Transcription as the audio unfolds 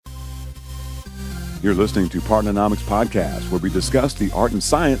You're listening to Partnernomics Podcast, where we discuss the art and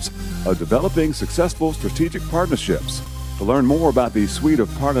science of developing successful strategic partnerships. To learn more about the suite of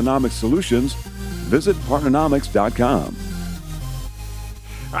Partnernomics solutions, visit partnernomics.com.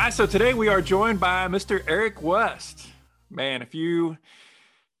 All right, so today we are joined by Mr. Eric West. Man, if you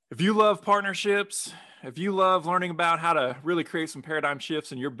love partnerships, if you love learning about how to really create some paradigm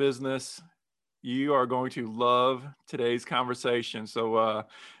shifts in your business, you are going to love today's conversation. So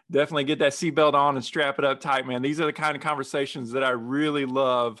definitely get that seatbelt on and strap it up tight, man. These are the kind of conversations that I really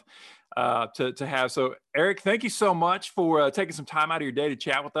love to have. So Eric, thank you so much for taking some time out of your day to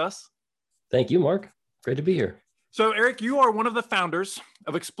chat with us. Thank you, Mark. Great to be here. So Eric, you are one of the founders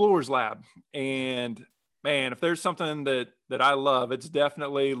of Explorers Lab. And man, if there's something that I love, it's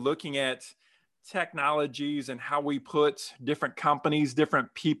definitely looking at technologies and how we put different companies,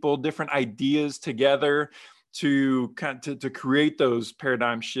 different people, different ideas together to create those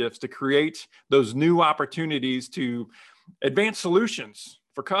paradigm shifts, to create those new opportunities to advance solutions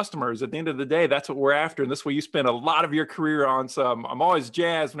for customers. At the end of the day, that's what we're after. And this is what you spend a lot of your career on. So I'm always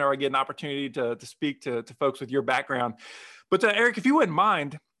jazzed whenever I get an opportunity to speak to folks with your background. But Eric, if you wouldn't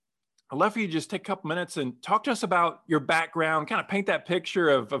mind, I'd love for you to just take a couple minutes and talk to us about your background, kind of paint that picture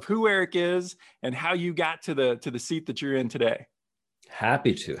of who Eric is and how you got to the seat that you're in today.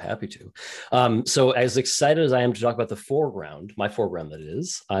 Happy to. So as excited as I am to talk about the foreground, my foreground that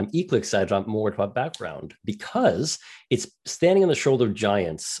is, I'm equally excited to talk more about background because it's standing on the shoulder of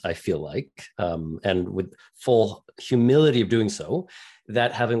giants, I feel like, and with full humility of doing so,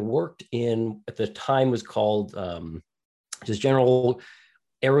 that having worked in, at the time was called just general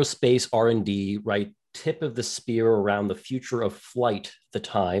aerospace R&D, right? Tip of the spear around the future of flight at the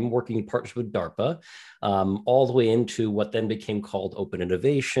time, working in partnership with DARPA, all the way into what then became called open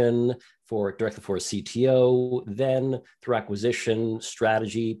innovation directly for a CTO, then through acquisition,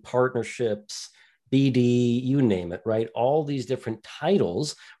 strategy, partnerships, BD, you name it, right? All these different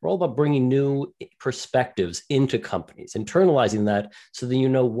titles are all about bringing new perspectives into companies, internalizing that so that you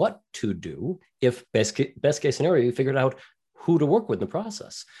know what to do if best case scenario, you figured out who to work with in the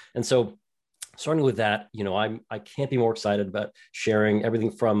process. And so starting with that, I can't be more excited about sharing everything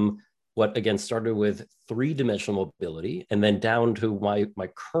from what, again, started with 3-dimensional mobility and then down to my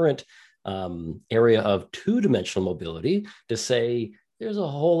current area of 2-dimensional mobility to say there's a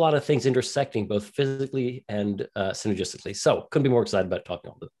whole lot of things intersecting both physically and synergistically. So couldn't be more excited about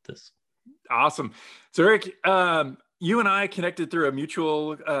talking about this. Awesome. So Eric, you and I connected through a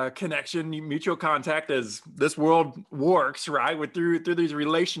mutual connection, mutual contact, as this world works, right? Through these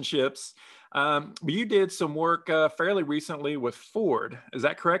relationships. But you did some work fairly recently with Ford. Is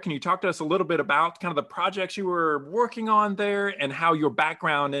that correct? Can you talk to us a little bit about kind of the projects you were working on there and how your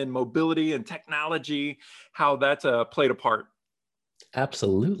background in mobility and technology, how that played a part?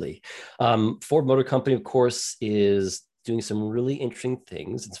 Absolutely. Ford Motor Company, of course, is doing some really interesting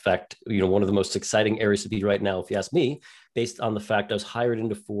things. In fact, one of the most exciting areas to be right now, if you ask me, based on the fact I was hired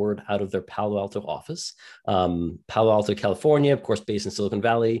into Ford out of their Palo Alto office. Palo Alto, California, of course, based in Silicon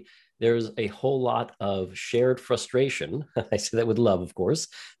Valley. There's a whole lot of shared frustration. I say that with love, of course,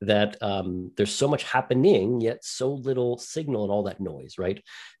 that there's so much happening, yet so little signal and all that noise, right?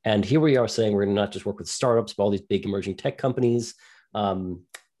 And here we are saying we're going to not just work with startups, but all these big emerging tech companies.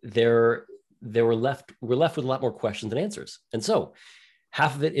 We're left with a lot more questions than answers. And so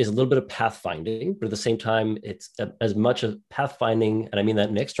half of it is a little bit of pathfinding, but at the same time, it's as much of pathfinding, and I mean that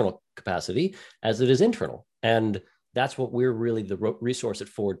in external capacity, as it is internal. And that's what we're really the resource at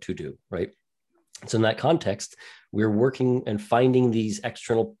Ford to do, right? So in that context, we're working and finding these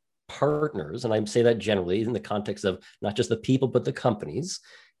external partners, and I say that generally in the context of not just the people, but the companies,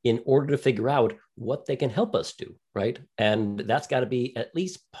 in order to figure out what they can help us do, right? And that's got to be at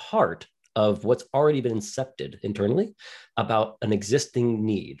least part of what's already been incepted internally about an existing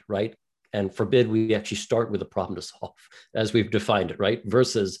need, right? And forbid we actually start with a problem to solve as we've defined it, right?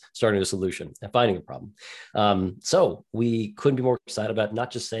 Versus starting a solution and finding a problem. So we couldn't be more excited about not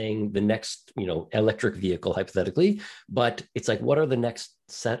just saying the next, electric vehicle hypothetically, but it's like, what are the next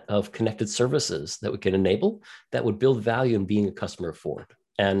set of connected services that we can enable that would build value in being a customer of Ford?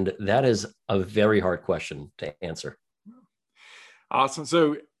 And that is a very hard question to answer. Awesome.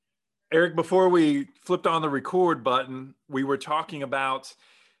 So Eric, before we flipped on the record button, we were talking about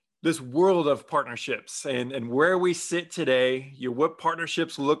this world of partnerships and where we sit today, what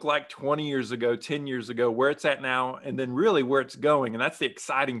partnerships look like 20 years ago, 10 years ago, where it's at now, and then really where it's going. And that's the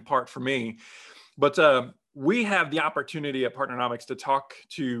exciting part for me. But we have the opportunity at Partnernomics to talk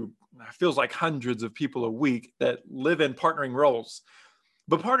to, it feels like hundreds of people a week that live in partnering roles.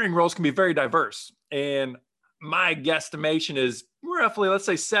 But partnering roles can be very diverse. And my guesstimation is roughly, let's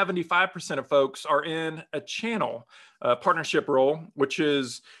say 75% of folks are in a channel partnership role, which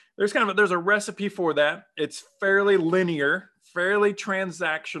is, there's a recipe for that. It's fairly linear, fairly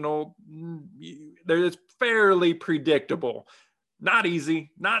transactional. It's fairly predictable, not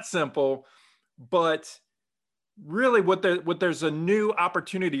easy, not simple, but really what there's a new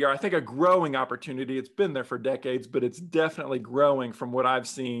opportunity, or I think a growing opportunity. It's been there for decades, but it's definitely growing from what I've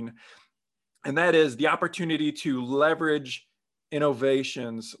seen. And that is the opportunity to leverage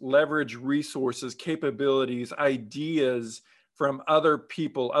innovations, leverage resources, capabilities, ideas from other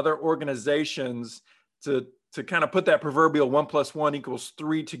people, other organizations to kind of put that proverbial 1 + 1 =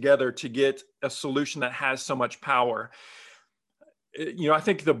 3 together to get a solution that has so much power. I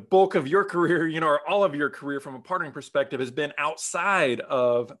think the bulk of your career, or all of your career from a partnering perspective, has been outside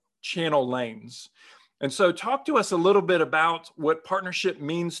of channel lanes. And so talk to us a little bit about what partnership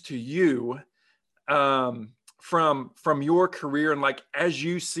means to you from your career and like as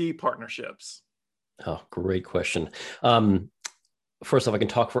you see partnerships. Oh, great question. First off, I can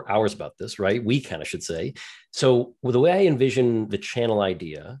talk for hours about this, right? We kind of should say. So the way I envision the channel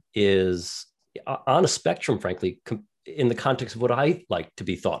idea is on a spectrum, frankly, in the context of what I like to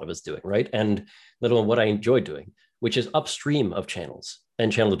be thought of as doing, right? And let alone what I enjoy doing, which is upstream of channels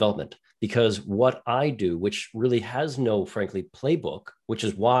and channel development. Because what I do, which really has no, frankly, playbook, which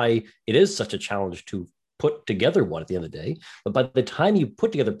is why it is such a challenge to put together one at the end of the day. But by the time you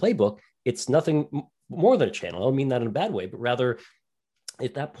put together a playbook, it's nothing more than a channel. I don't mean that in a bad way, but rather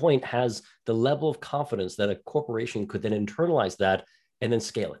at that point has the level of confidence that a corporation could then internalize that and then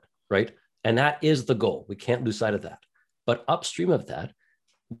scale it, right? And that is the goal. We can't lose sight of that. But upstream of that,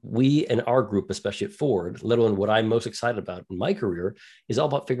 we in our group, especially at Ford, let alone what I'm most excited about in my career, is all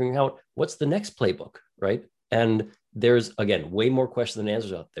about figuring out what's the next playbook, right? And there's, again, way more questions than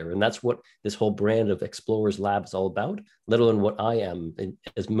answers out there. And that's what this whole brand of Explorers Lab is all about, let alone what I am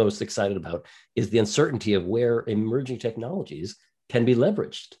is most excited about, is the uncertainty of where emerging technologies can be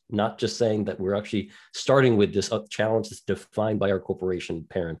leveraged, not just saying that we're actually starting with this challenge that's defined by our corporation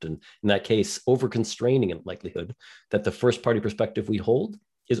parent. And in that case, over constraining in likelihood that the first party perspective we hold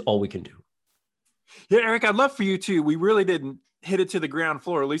is all we can do. Yeah, Eric, I'd love for you to, we really didn't hit it to the ground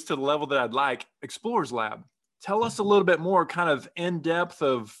floor, at least to the level that I'd like. Explorers Lab. Tell us a little bit more kind of in depth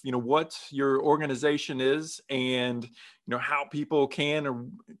of, what your organization is and, how people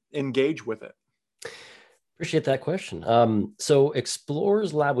can engage with it. Appreciate that question. So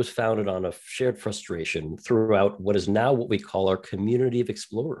Explorers Lab was founded on a shared frustration throughout what is now what we call our community of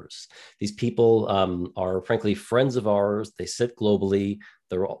explorers. These people are frankly friends of ours. They sit globally.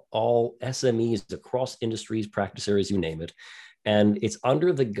 They're all SMEs across industries, practice areas, you name it. And it's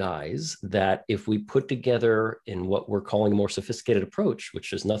under the guise that if we put together in what we're calling a more sophisticated approach,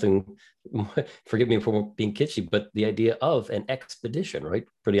 which is nothing, forgive me for being kitschy, but the idea of an expedition, right?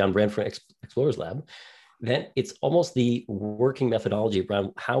 Pretty on brand for Explorers Lab. Then it's almost the working methodology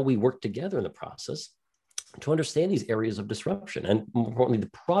around how we work together in the process to understand these areas of disruption and more importantly, the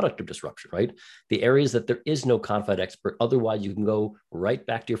product of disruption, right? The areas that there is no codified expert. Otherwise, you can go right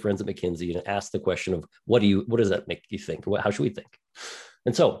back to your friends at McKinsey and ask the question of what does that make you think? How should we think?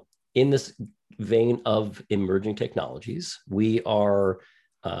 And so in this vein of emerging technologies, we are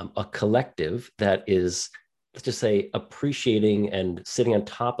a collective that is, let's just say, appreciating and sitting on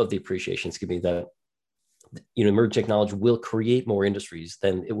top of the appreciation, excuse me, that emerging technology will create more industries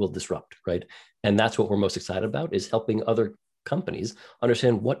than it will disrupt, right? And that's what we're most excited about, is helping other companies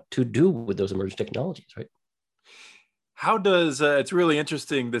understand what to do with those emerging technologies, right? How does, it's really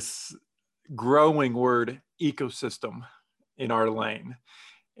interesting, this growing word ecosystem in our lane.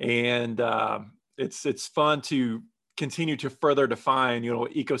 And it's fun to continue to further define,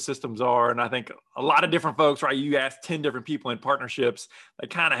 what ecosystems are. And I think a lot of different folks, right? You ask 10 different people in partnerships, they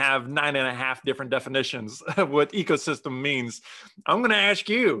kind of have 9.5 different definitions of what ecosystem means. I'm going to ask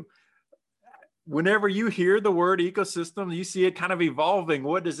you, whenever you hear the word ecosystem, you see it kind of evolving.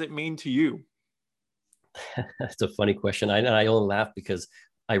 What does it mean to you? That's a funny question. I only laugh because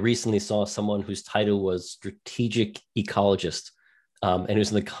I recently saw someone whose title was strategic ecologist. And it was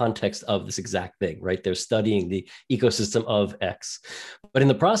in the context of this exact thing, right? They're studying the ecosystem of X. But in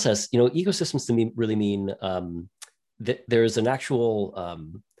the process, ecosystems to me really mean that there's an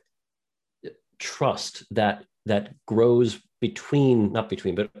actual trust that grows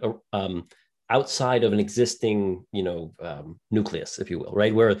outside of an existing, nucleus, if you will,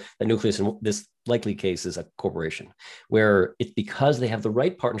 right? Where the nucleus in this likely case is a corporation, where it's because they have the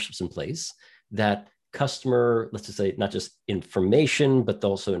right partnerships in place that customer, let's just say, not just information, but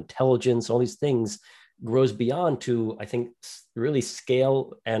also intelligence, all these things grows beyond to, I think, really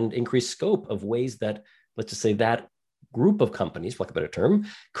scale and increase scope of ways that let's just say that group of companies, for lack of a better term,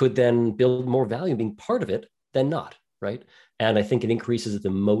 could then build more value being part of it than not, right? And I think it increases the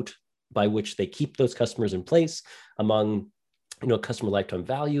moat by which they keep those customers in place among, customer lifetime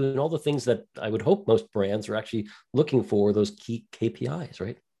value and all the things that I would hope most brands are actually looking for, those key KPIs,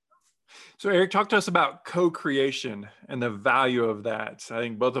 right? So Eric, talk to us about co-creation and the value of that. I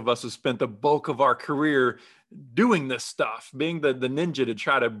think both of us have spent the bulk of our career doing this stuff, being the ninja to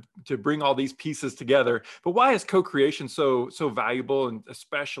try to bring all these pieces together. But why is co-creation so valuable, and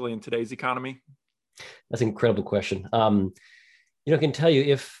especially in today's economy? That's an incredible question. I can tell you,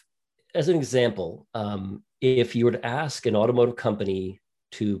 if, as an example, if you were to ask an automotive company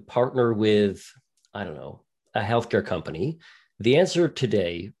to partner with, I don't know, a healthcare company, the answer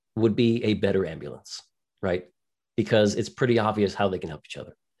today would be a better ambulance, right? Because it's pretty obvious how they can help each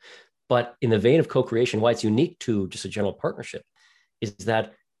other. But in the vein of co-creation, why it's unique to just a general partnership is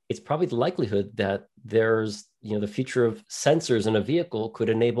that it's probably the likelihood that there's, the future of sensors in a vehicle could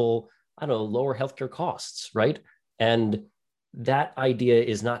enable, I don't know, lower healthcare costs, right? And that idea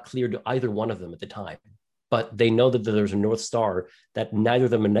is not clear to either one of them at the time, but they know that there's a North Star that neither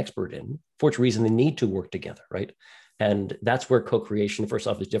of them are an expert in, for which reason they need to work together, right? And that's where co-creation, first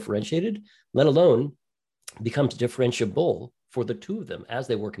off, is differentiated, let alone becomes differentiable for the two of them as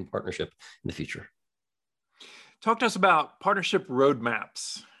they work in partnership in the future. Talk to us about partnership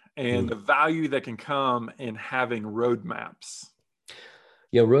roadmaps and the value that can come in having roadmaps.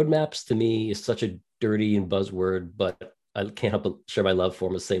 Roadmaps to me is such a dirty and buzzword, but I can't help but share my love for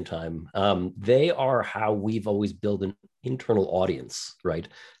them at the same time. They are how we've always built an internal audience, right?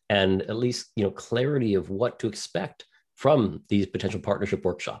 And at least, clarity of what to expect from these potential partnership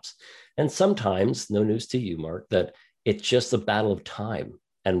workshops. And sometimes, no news to you, Mark, that it's just a battle of time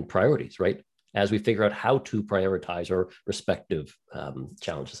and priorities, right? As we figure out how to prioritize our respective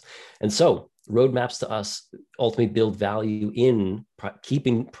challenges. And so roadmaps to us ultimately build value in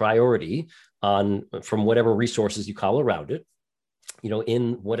keeping priority on from whatever resources you call around it,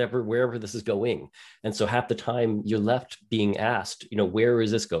 in wherever this is going. And so half the time you're left being asked, where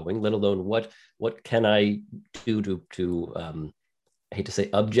is this going, let alone what can I do to I hate to say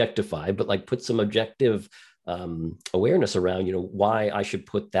objectify, but like put some objective awareness around, why I should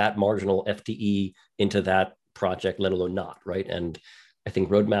put that marginal FTE into that project, let alone not, right? And I think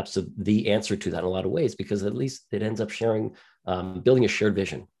roadmaps are the answer to that in a lot of ways, because at least it ends up sharing, building a shared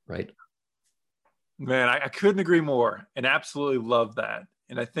vision, right? Man, I couldn't agree more, and absolutely love that.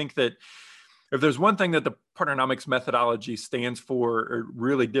 And I think that if there's one thing that the Partnernomics methodology stands for, or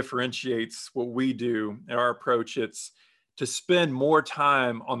really differentiates what we do in our approach, it's to spend more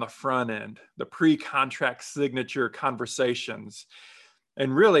time on the front end, the pre-contract signature conversations.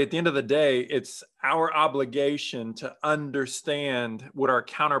 And really, at the end of the day, it's our obligation to understand what our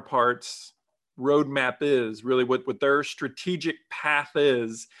counterparts' roadmap is, really what their strategic path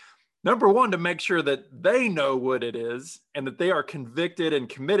is. Number one, to make sure that they know what it is and that they are convicted and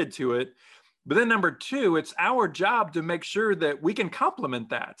committed to it. But then number two, it's our job to make sure that we can complement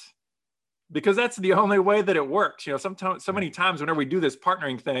that, because that's the only way that it works. Sometimes, so many times whenever we do this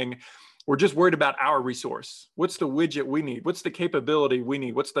partnering thing, we're just worried about our resource. What's the widget we need? What's the capability we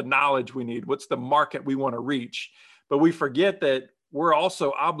need? What's the knowledge we need? What's the market we want to reach? But we forget that we're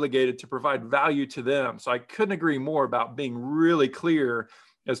also obligated to provide value to them. So I couldn't agree more about being really clear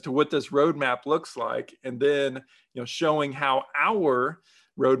as to what this roadmap looks like, and then showing how our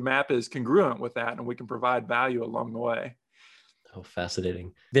roadmap is congruent with that, and we can provide value along the way. Oh,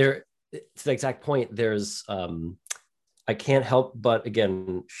 fascinating. There, to the exact point, there's I can't help but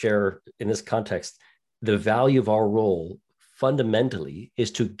again share in this context the value of our role fundamentally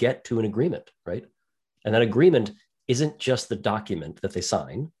is to get to an agreement, right? And that agreement isn't just the document that they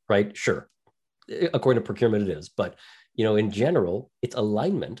sign, right? Sure, according to procurement it is, but in general, it's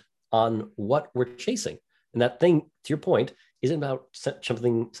alignment on what we're chasing. And that thing, to your point, isn't about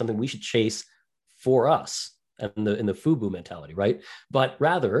something we should chase for us and in the FUBU mentality, right? But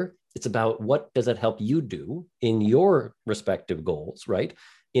rather, it's about what does that help you do in your respective goals, right?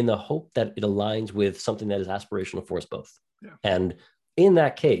 In the hope that it aligns with something that is aspirational for us both. Yeah. And in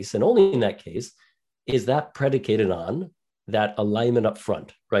that case, and only in that case, is that predicated on that alignment up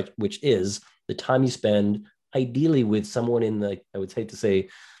front, right? Which is the time you spend ideally with someone in the, I would hate to say,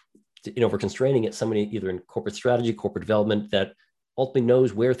 if we're constraining it, somebody either in corporate strategy, corporate development that ultimately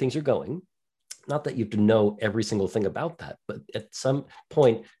knows where things are going. Not that you have to know every single thing about that, but at some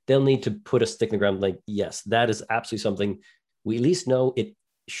point they'll need to put a stick in the ground like, yes, that is absolutely something we at least know it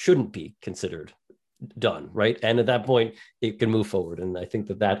shouldn't be considered done, right? And at that point, it can move forward. And I think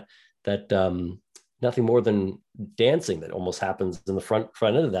that nothing more than dancing that almost happens in the front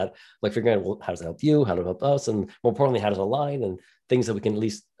end of that, like figuring out, well, how does it help you? How does it help us? And more importantly, how does it align? And things that we can at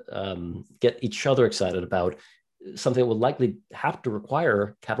least get each other excited about, something that would likely have to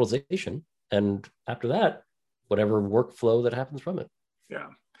require capitalization. And after that, whatever workflow that happens from it. Yeah,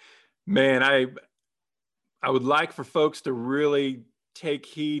 man, I would like for folks to really take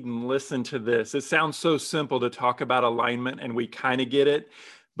heed and listen to this. It sounds so simple to talk about alignment, and we kind of get it,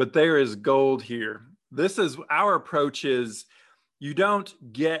 but there is gold here. This is our approach: is you don't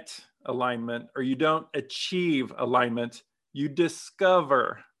get alignment or you don't achieve alignment, you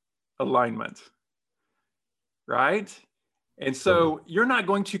discover alignment, right? And so you're not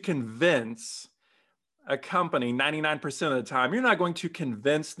going to convince a company 99% of the time, you're not going to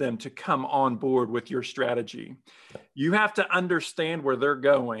convince them to come on board with your strategy. You have to understand where they're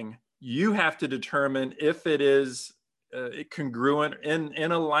going. You have to determine if it is congruent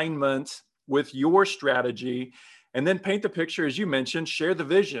in alignment with your strategy, and then paint the picture, as you mentioned, share the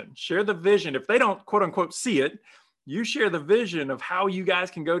vision. Share the vision. If they don't, quote unquote, see it, you share the vision of how you guys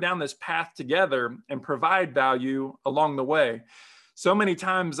can go down this path together and provide value along the way. So many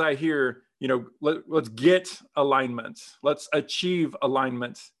times I hear, let's get alignment. Let's achieve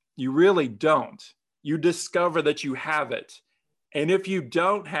alignment. You really don't. You discover that you have it. And if you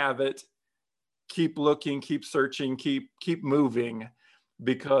don't have it, keep looking, keep searching, keep moving,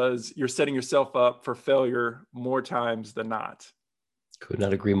 because you're setting yourself up for failure more times than not. Could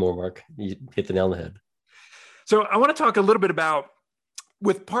not agree more, Mark. You hit the nail on the head. So I want to talk a little bit about,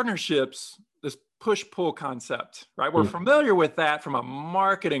 with partnerships, this push-pull concept, right? We're familiar with that from a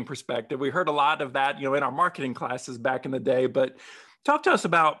marketing perspective. We heard a lot of that, in our marketing classes back in the day, but talk to us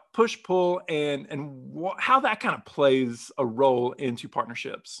about push-pull and how that kind of plays a role into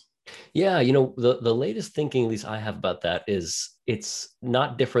partnerships. Yeah, the latest thinking, at least I have about that, is it's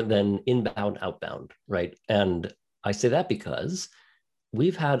not different than inbound, outbound, right? And I say that because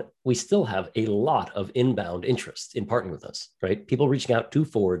we still have a lot of inbound interest in partnering with us, right? People reaching out to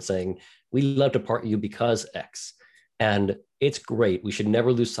Ford saying, we love to partner you because X. And it's great. We should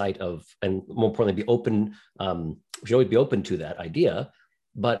never lose sight of, and more importantly, be open. We should always be open to that idea.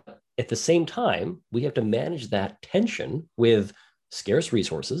 But at the same time, we have to manage that tension with scarce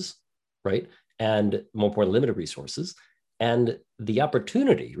resources, right? And more importantly, limited resources, and the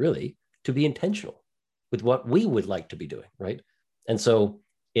opportunity really to be intentional with what we would like to be doing, right? And so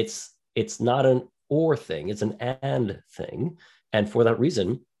it's not an or thing, it's an and thing. And for that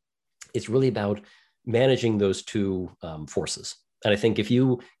reason, it's really about managing those two forces. And I think if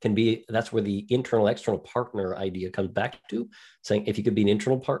you can be, that's where the internal external partner idea comes back to, saying if you could be an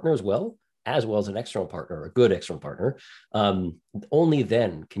internal partner as well as an external partner, a good external partner, only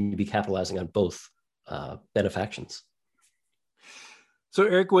then can you be capitalizing on both benefactions. So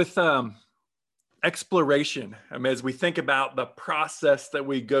Eric, with exploration, as we think about the process that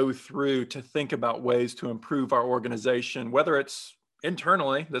we go through to think about ways to improve our organization, whether it's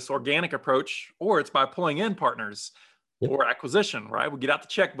internally, this organic approach, or it's by pulling in partners or acquisition, right? We get out the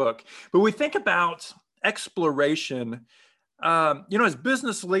checkbook. But we think about exploration, as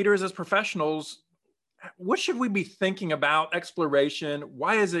business leaders, as professionals, what should we be thinking about exploration?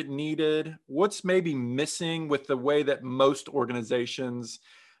 Why is it needed? What's maybe missing with the way that most organizations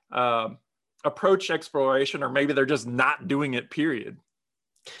approach exploration, or maybe they're just not doing it, period?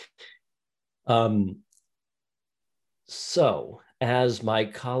 So as my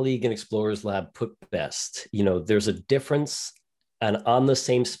colleague in Explorers Lab put best, there's a difference and on the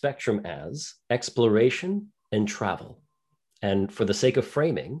same spectrum as exploration and travel. And for the sake of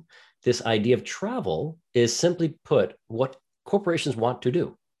framing, this idea of travel is simply put what corporations want to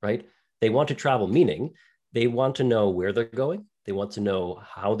do, right? They want to travel, meaning they want to know where they're going. They want to know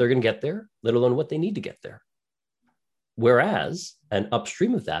how they're going to get there, let alone what they need to get there. Whereas, and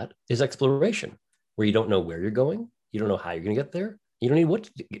upstream of that is exploration, where you don't know where you're going. You don't know how you're going to get there. You don't need what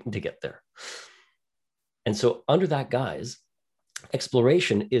to get there. And so under that guise,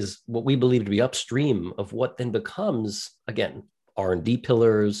 exploration is what we believe to be upstream of what then becomes, again, R&D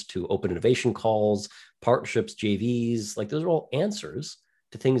pillars to open innovation calls, partnerships, JVs, like those are all answers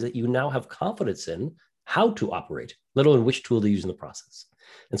to things that you now have confidence in how to operate, let alone which tool to use in the process.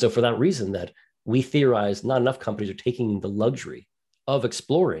 And so for that reason that we theorize not enough companies are taking the luxury of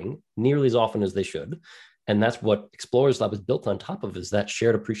exploring nearly as often as they should. And that's what Explorers Lab is built on top of, is that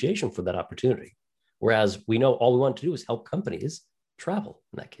shared appreciation for that opportunity. Whereas we know all we want to do is help companies travel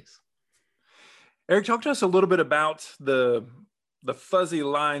in that case. Eric, talk to us a little bit about the fuzzy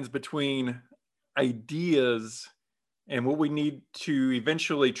lines between ideas and what we need to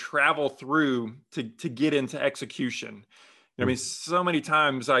eventually travel through to get into execution. I mean, so many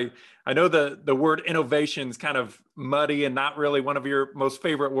times I know the word innovation is kind of muddy and not really one of your most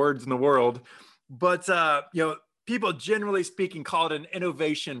favorite words in the world, but people generally speaking call it an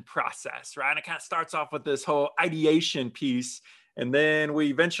innovation process, right? And it kind of starts off with this whole ideation piece, and then we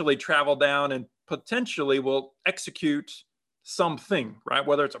eventually travel down and potentially will execute something, right?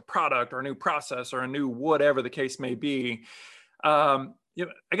 Whether it's a product or a new process or a new whatever the case may be. I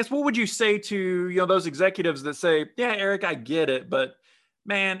guess what would you say to those executives that say, yeah, Eric, I get it, but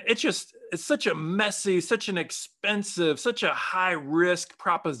man, it's such a messy, such an expensive, such a high risk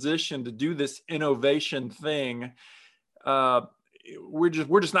proposition to do this innovation thing. We're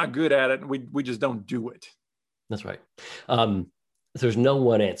just not good at it, and we just don't do it. That's right. There's no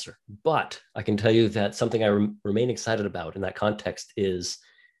one answer, but I can tell you that something I remain excited about in that context is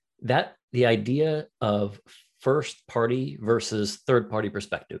that the idea of first party versus third party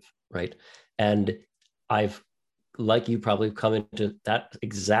perspective, right? And I've, like you, probably come into that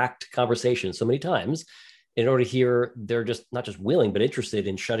exact conversation so many times in order to hear they're just not just willing, but interested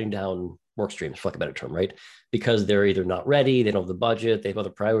in shutting down work streams, for lack of a better term, right? Because they're either not ready, they don't have the budget, they have other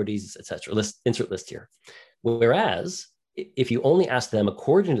priorities, et cetera. Insert list here. Whereas if you only ask them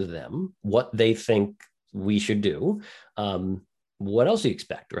according to them what they think we should do, what else do you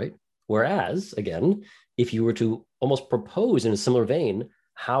expect, right? Whereas, again, if you were to almost propose in a similar vein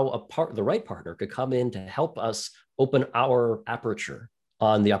how the right partner could come in to help us open our aperture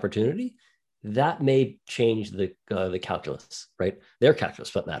on the opportunity, that may change the calculus, right? Their calculus,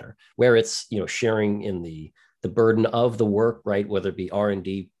 for that matter, where it's sharing in the burden of the work, right? Whether it be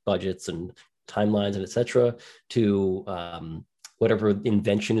R&D budgets and timelines and et cetera, to whatever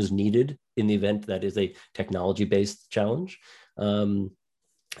invention is needed in the event that is a technology-based challenge,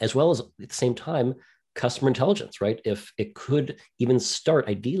 as well as at the same time, customer intelligence, right? If it could even start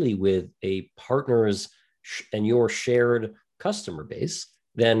ideally with a partner's and your shared customer base,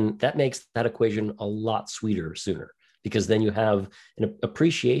 then that makes that equation a lot sweeter sooner, because then you have an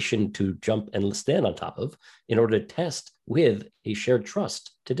appreciation to jump and stand on top of in order to test with a shared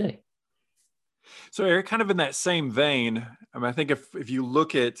trust today. So Eric, kind of in that same vein, I think if you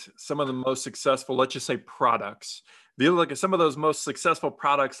look at some of the most successful, let's just say products, if you look at some of those most successful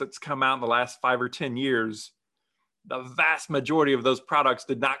products that's come out in the last 5 or 10 years, the vast majority of those products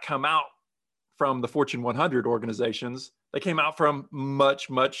did not come out from the Fortune 100 organizations. They came out from much,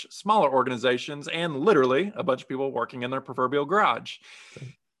 much smaller organizations and literally a bunch of people working in their proverbial garage.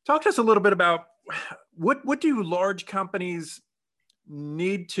 Talk to us a little bit about what do large companies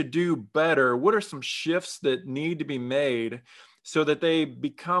need to do better? What are some shifts that need to be made so that they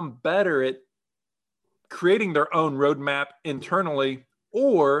become better at creating their own roadmap internally?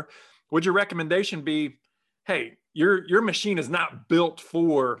 Or would your recommendation be, hey, your machine is not built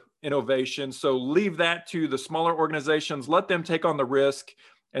for innovation, so leave that to the smaller organizations, let them take on the risk,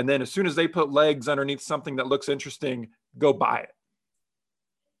 and then as soon as they put legs underneath something that looks interesting, go buy it?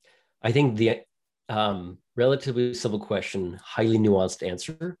 I think the relatively simple question, highly nuanced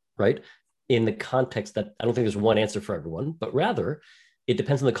answer, right? In the context that I don't think there's one answer for everyone, but rather it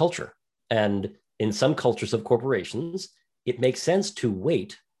depends on the culture. And in some cultures of corporations, it makes sense to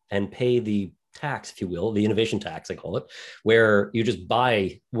wait and pay the tax, if you will, the innovation tax, I call it, where you just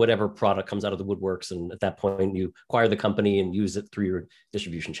buy whatever product comes out of the woodworks. And at that point, you acquire the company and use it through your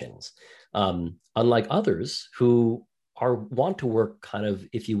distribution channels. Unlike others who want to work kind of,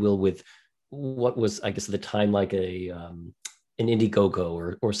 if you will, with what was, I guess, at the time, like an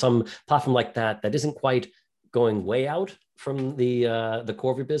Indiegogo or some platform like that isn't quite going way out from the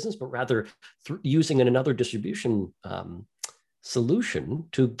core of your business, but rather using another distribution solution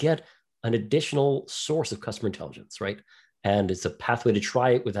to get an additional source of customer intelligence, right? And it's a pathway to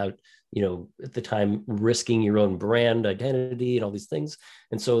try it without, at the time, risking your own brand identity and all these things.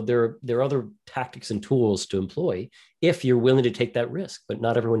 And so there are other tactics and tools to employ if you're willing to take that risk, but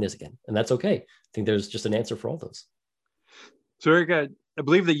not everyone is, again. And that's okay. I think there's just an answer for all those. So Eric, I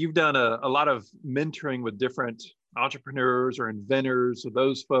believe that you've done a lot of mentoring with different entrepreneurs or inventors or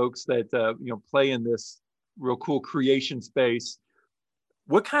those folks that play in this real cool creation space.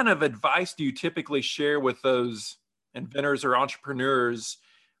 What kind of advice do you typically share with those inventors or entrepreneurs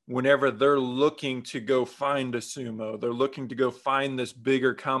whenever they're looking to go find a Sumo? They're looking to go find this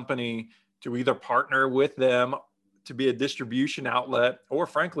bigger company to either partner with them to be a distribution outlet, or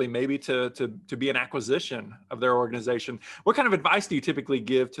frankly, maybe to be an acquisition of their organization. What kind of advice do you typically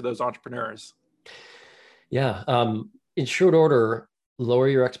give to those entrepreneurs? Yeah, in short order, lower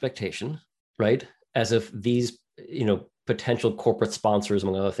your expectation, right? As if these, potential corporate sponsors,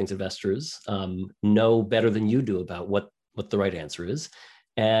 among other things, investors, know better than you do about what the right answer is.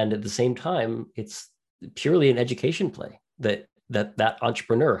 And at the same time, it's purely an education play. that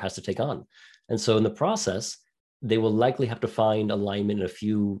entrepreneur has to take on. And so in the process, they will likely have to find alignment in a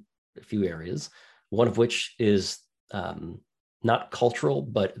few areas, one of which is not cultural,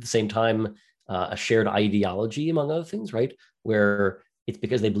 but at the same time, a shared ideology, among other things, right? Where it's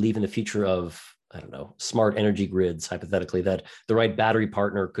because they believe in the future of, I don't know, smart energy grids, hypothetically, that the right battery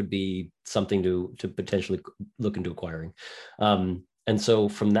partner could be something to potentially look into acquiring. And so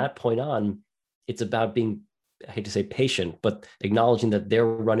from that point on, it's about being, I hate to say patient, but acknowledging that they're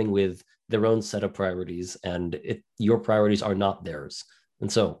running with their own set of priorities, and your priorities are not theirs.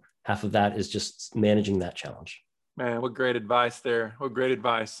 And so half of that is just managing that challenge. Man, what great advice there. What great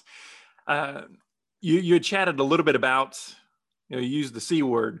advice. You had chatted a little bit about, you used the C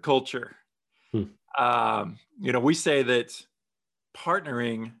word, culture. We say that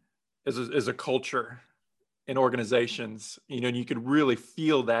partnering is a culture in organizations, and you can really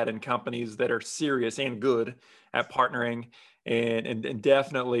feel that in companies that are serious and good at partnering, and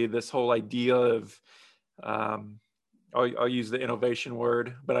definitely this whole idea of, I'll use the innovation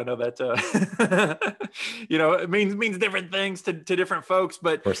word, but I know that, it means different things to different folks,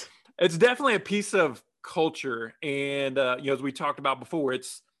 but it's definitely a piece of culture. And, as we talked about before,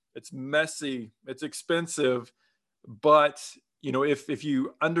 it's messy, it's expensive, but, if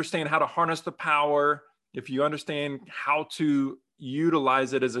you understand how to harness the power, if you understand how to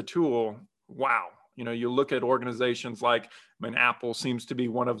utilize it as a tool, wow. You look at organizations like, Apple seems to be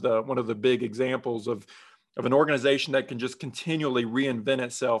one of the big examples of an organization that can just continually reinvent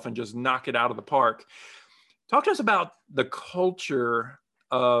itself and just knock it out of the park. Talk to us about the culture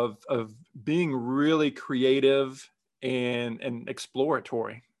of being really creative and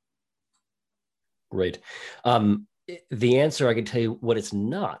exploratory. Great. The answer, I can tell you what it's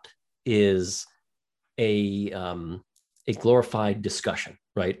not, is a glorified discussion,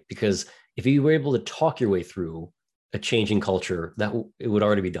 right? Because if you were able to talk your way through a changing culture, it would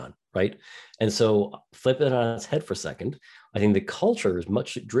already be done, right? And so flip it on its head for a second. I think the culture is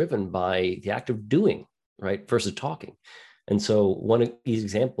much driven by the act of doing, right, versus talking. And so one of these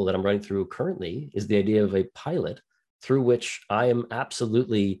examples that I'm running through currently is the idea of a pilot through which I am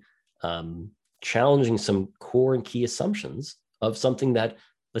absolutely challenging some core and key assumptions of something that,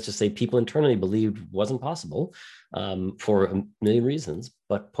 let's just say, people internally believed wasn't possible for a million reasons.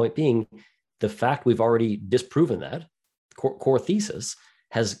 But point being, the fact we've already disproven that core thesis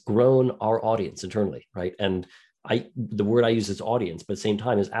has grown our audience internally, right? And the word I use is audience, but at the same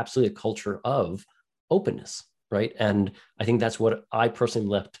time is absolutely a culture of openness, right? And I think that's what I personally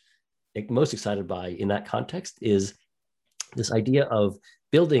left most excited by in that context, is this idea of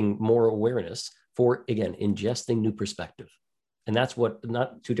building more awareness for, again, ingesting new perspective. And that's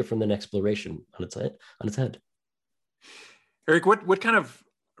not too different than exploration on its head. Eric, what kind of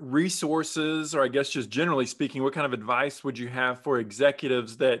resources, or I guess just generally speaking, what kind of advice would you have for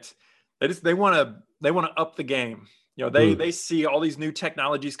executives that they want to up the game? They see all these new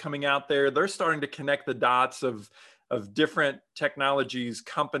technologies coming out there. They're starting to connect the dots of different technologies,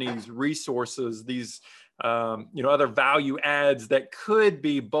 companies, resources, these other value adds that could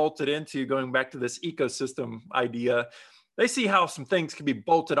be bolted into, going back to this ecosystem idea. They see how some things can be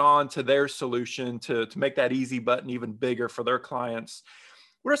bolted on to their solution to make that easy button even bigger for their clients.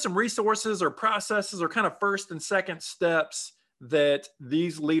 What are some resources or processes or kind of first and second steps that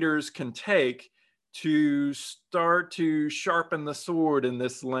these leaders can take to start to sharpen the sword in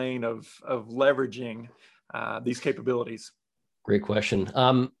this lane of leveraging these capabilities? Great question.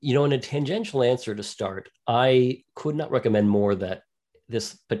 In a tangential answer to start, I could not recommend more that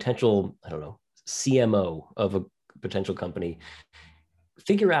this potential, CMO of a potential company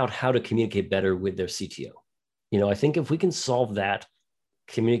figure out how to communicate better with their CTO. I think if we can solve that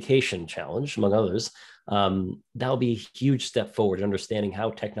communication challenge, among others, that'll be a huge step forward in understanding how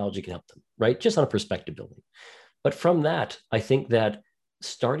technology can help them, right? Just on a perspective building. But from that, I think that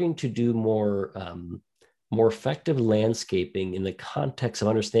starting to do more effective landscaping in the context of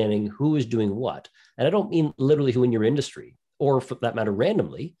understanding who is doing what. And I don't mean literally who in your industry, or for that matter,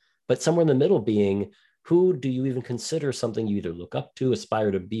 randomly, but somewhere in the middle being, who do you even consider something you either look up to, aspire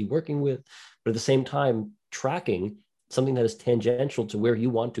to be working with, but at the same time, tracking something that is tangential to where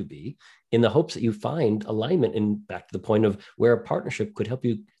you want to be, in the hopes that you find alignment, and back to the point of where a partnership could help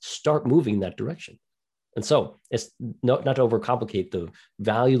you start moving in that direction. And so it's not to overcomplicate the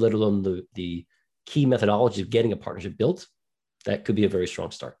value, let alone the key methodology of getting a partnership built. That could be a very strong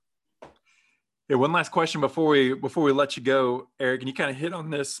start. Yeah, one last question before we let you go, Eric, and you kind of hit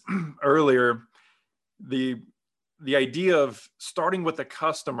on this earlier, the idea of starting with the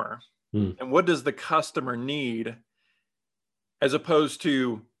customer and what does the customer need, as opposed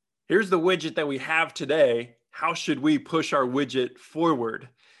to, here's the widget that we have today, how should we push our widget forward?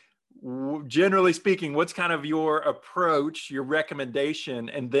 Generally speaking, what's kind of your approach, your recommendation,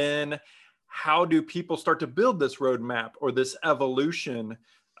 and then how do people start to build this roadmap or this evolution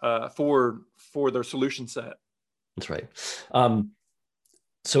for their solution set? That's right.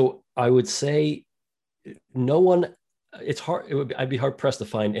 So I would say no one, it's hard. I'd be hard pressed to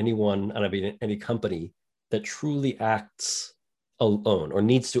find anyone, and I'd be any company that truly acts alone or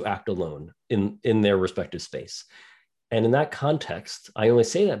needs to act alone in their respective space. And in that context, I only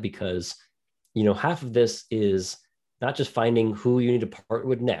say that because, half of this is not just finding who you need to partner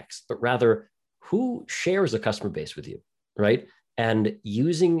with next, but rather who shares a customer base with you, right? And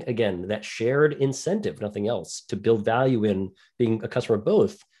using, again, that shared incentive, nothing else, to build value in being a customer of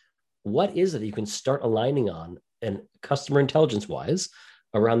both. What is it that you can start aligning on, and customer intelligence wise,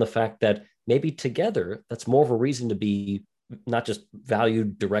 around the fact that maybe together, that's more of a reason to be not just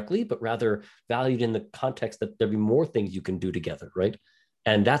valued directly, but rather valued in the context that there'll be more things you can do together, right?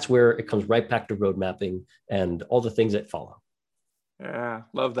 And that's where it comes right back to road mapping and all the things that follow. Yeah,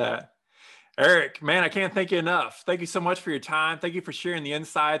 love that. Eric, man, I can't thank you enough. Thank you so much for your time. Thank you for sharing the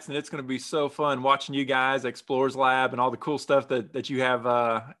insights. And it's going to be so fun watching you guys, Explorers Lab, and all the cool stuff that you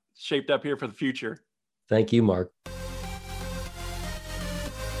have shaped up here for the future. Thank you, Mark.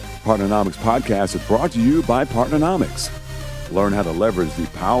 Partnernomics Podcast is brought to you by Partnernomics. Learn how to leverage the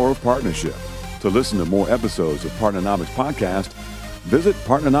power of partnership. To listen to more episodes of Partnernomics Podcast, visit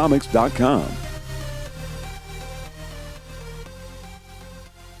partnernomics.com.